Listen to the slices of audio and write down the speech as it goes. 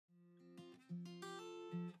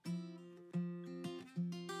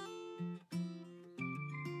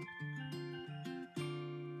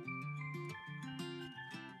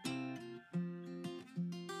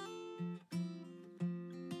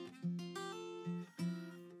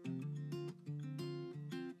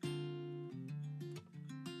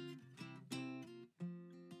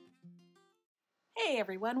Hey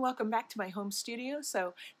everyone, welcome back to my home studio.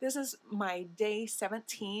 So this is my day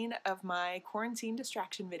 17 of my quarantine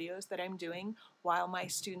distraction videos that I'm doing while my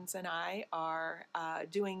students and I are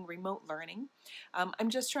doing remote learning. I'm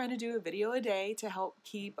just trying to do a video a day to help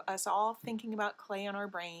keep us all thinking about clay on our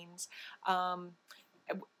brains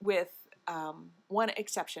with one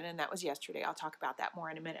exception, and that was yesterday. I'll talk about that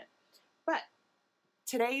more in a minute. But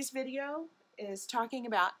today's video is talking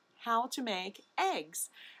about how to make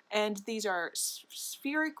eggs. And these are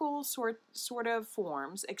spherical sort of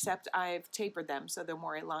forms, except I've tapered them so they're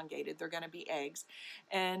more elongated. They're going to be eggs,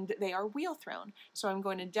 and they are wheel thrown. So I'm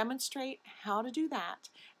going to demonstrate how to do that.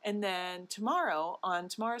 And then tomorrow, on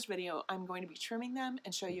tomorrow's video, I'm going to be trimming them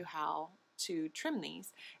and show you how to trim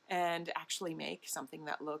these and actually make something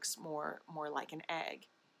that looks more like an egg.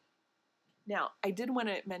 Now, I did want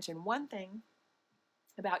to mention one thing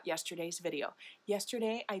about yesterday's video.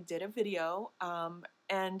 Yesterday I did a video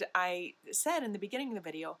and I said in the beginning of the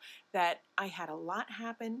video that I had a lot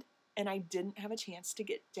happen and I didn't have a chance to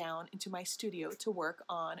get down into my studio to work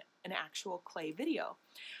on an actual clay video.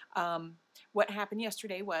 What happened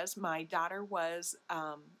yesterday was my daughter was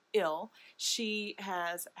ill. She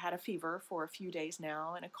has had a fever for a few days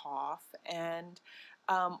now and a cough, and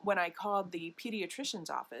when I called the pediatrician's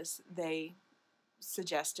office, they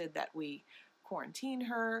suggested that we quarantine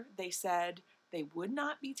her. They said they would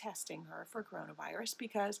not be testing her for coronavirus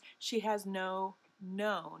because she has no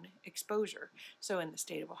known exposure. So in the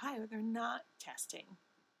state of Ohio, they're not testing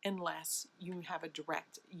unless you have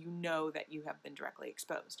you know that you have been directly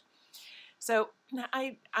exposed. So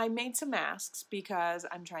I made some masks because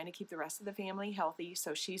I'm trying to keep the rest of the family healthy.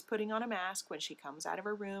 So she's putting on a mask when she comes out of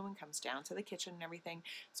her room and comes down to the kitchen and everything.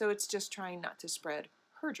 So it's just trying not to spread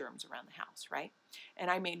her germs around the house, right?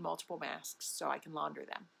 And I made multiple masks so I can launder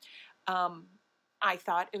them. I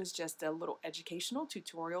thought it was just a little educational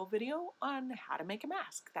tutorial video on how to make a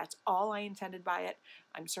mask. That's all I intended by it.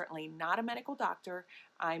 I'm certainly not a medical doctor.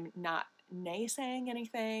 I'm not naysaying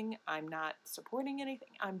anything. I'm not supporting anything.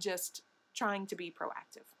 I'm just trying to be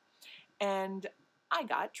proactive. And I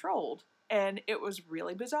got trolled. And it was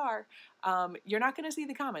really bizarre. You're not going to see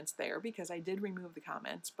the comments there because I did remove the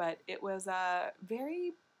comments, but it was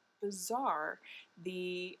very bizarre.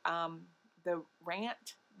 The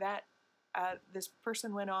rant that this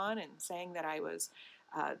person went on and saying that I was,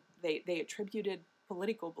 they attributed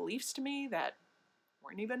political beliefs to me that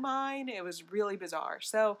weren't even mine. It was really bizarre.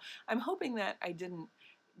 So I'm hoping that I didn't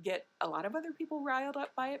get a lot of other people riled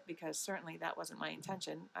up by it, because certainly that wasn't my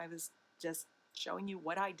intention. I was just showing you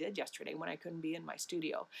what I did yesterday when I couldn't be in my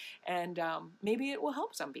studio. And maybe it will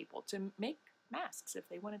help some people to make masks if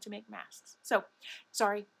they wanted to make masks. So,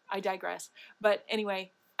 sorry, I digress. But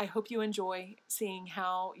anyway, I hope you enjoy seeing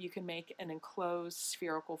how you can make an enclosed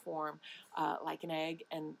spherical form like an egg,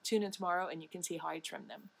 and tune in tomorrow and you can see how I trim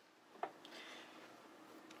them.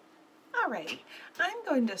 Alrighty, I'm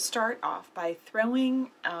going to start off by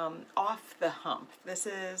throwing off the hump. This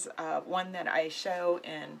is one that I show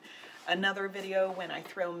in another video when I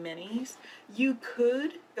throw minis. You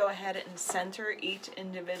could go ahead and center each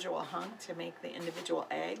individual hunk to make the individual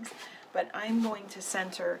eggs, but I'm going to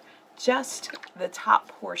center just the top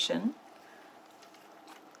portion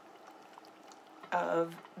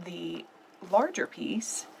of the larger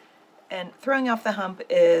piece. And throwing off the hump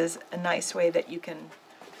is a nice way that you can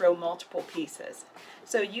throw multiple pieces.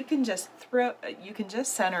 So you can just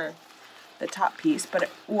center the top piece,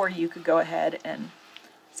 or you could go ahead and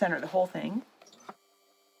center the whole thing.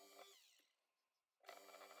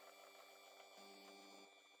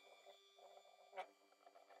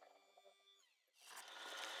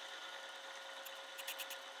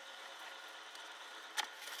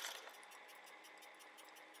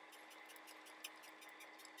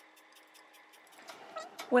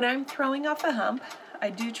 When I'm throwing off the hump, I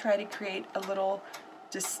do try to create a little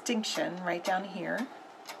distinction right down here.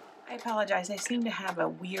 I apologize, I seem to have a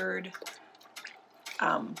weird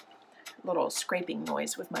little scraping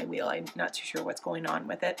noise with my wheel. I'm not too sure what's going on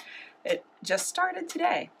with it. It just started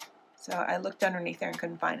today, so I looked underneath there and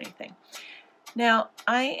couldn't find anything. Now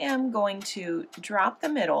I am going to drop the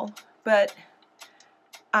middle, but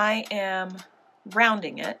I am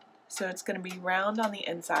rounding it, so it's going to be round on the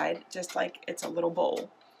inside, just like it's a little bowl.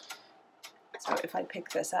 So if I pick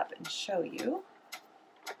this up and show you,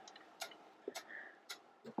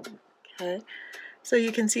 okay, so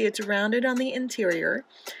you can see it's rounded on the interior,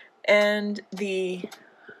 and the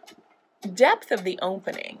depth of the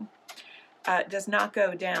opening does not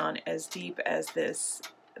go down as deep as this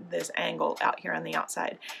angle out here on the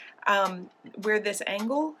outside. where this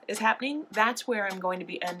angle is happening, that's where I'm going to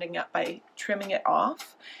be ending up by trimming it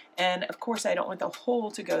off. And of course I don't want the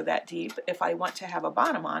hole to go that deep. If I want to have a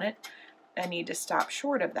bottom on it, I need to stop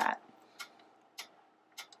short of that.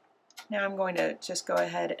 Now I'm going to just go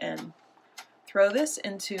ahead and throw this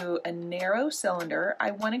into a narrow cylinder.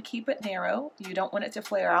 I want to keep it narrow. You don't want it to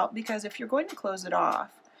flare out, because if you're going to close it off,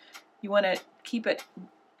 you want to keep it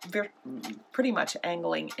pretty much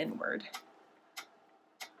angling inward.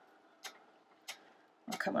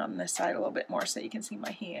 I'll come on this side a little bit more so you can see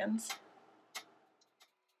my hands.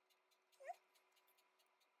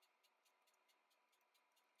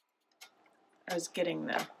 I was getting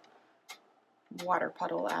the water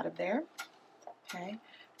puddle out of there. Okay,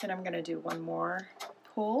 then I'm going to do one more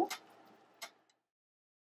pull.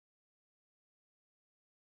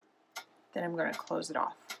 Then I'm going to close it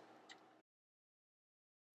off.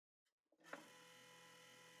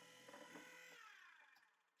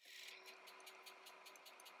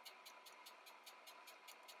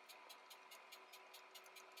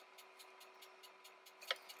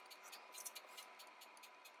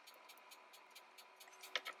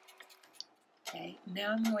 Okay,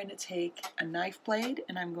 now I'm going to take a knife blade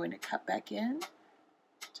and I'm going to cut back in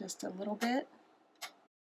just a little bit.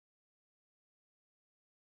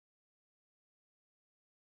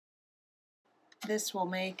 This will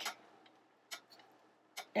make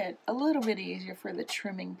it a little bit easier for the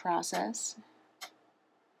trimming process.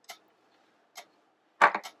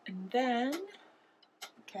 And then,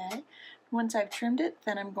 okay, once I've trimmed it,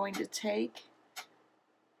 then I'm going to take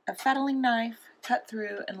a fettling knife, cut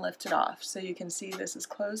through and lift it off. So you can see this is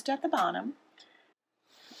closed at the bottom.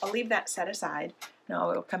 I'll leave that set aside. Now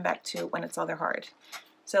we'll come back to it when it's other hard.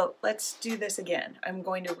 So let's do this again. I'm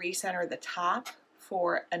going to recenter the top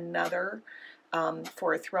for another,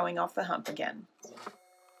 for throwing off the hump again.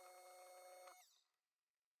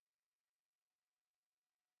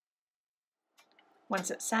 Once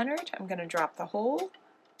it's centered, I'm going to drop the hole,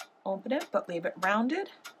 open it, but leave it rounded.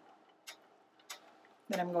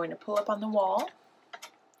 Then I'm going to pull up on the wall.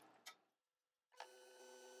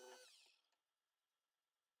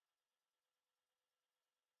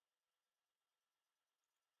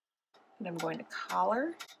 And I'm going to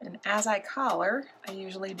collar. And as I collar, I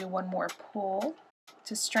usually do one more pull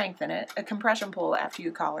to strengthen it. A compression pull after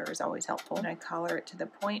you collar is always helpful. And I collar it to the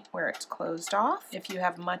point where it's closed off. If you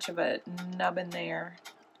have much of a nub in there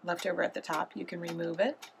left over at the top, you can remove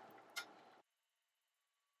it.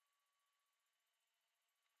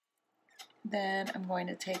 Then I'm going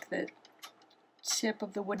to take the tip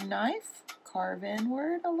of the wooden knife, carve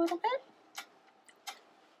inward a little bit.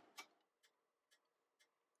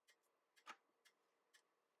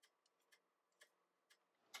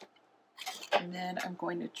 And then I'm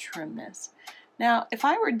going to trim this. Now, if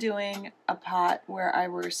I were doing a pot where I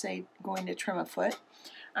were, say, going to trim a foot,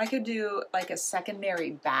 I could do like a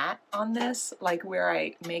secondary bat on this, like where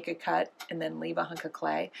I make a cut and then leave a hunk of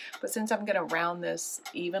clay. But since I'm going to round this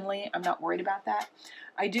evenly, I'm not worried about that.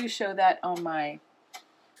 I do show that on my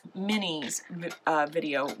minis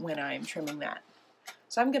video when I'm trimming that.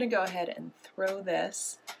 So I'm going to go ahead and throw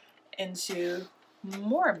this into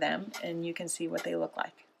more of them and you can see what they look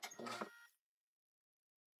like.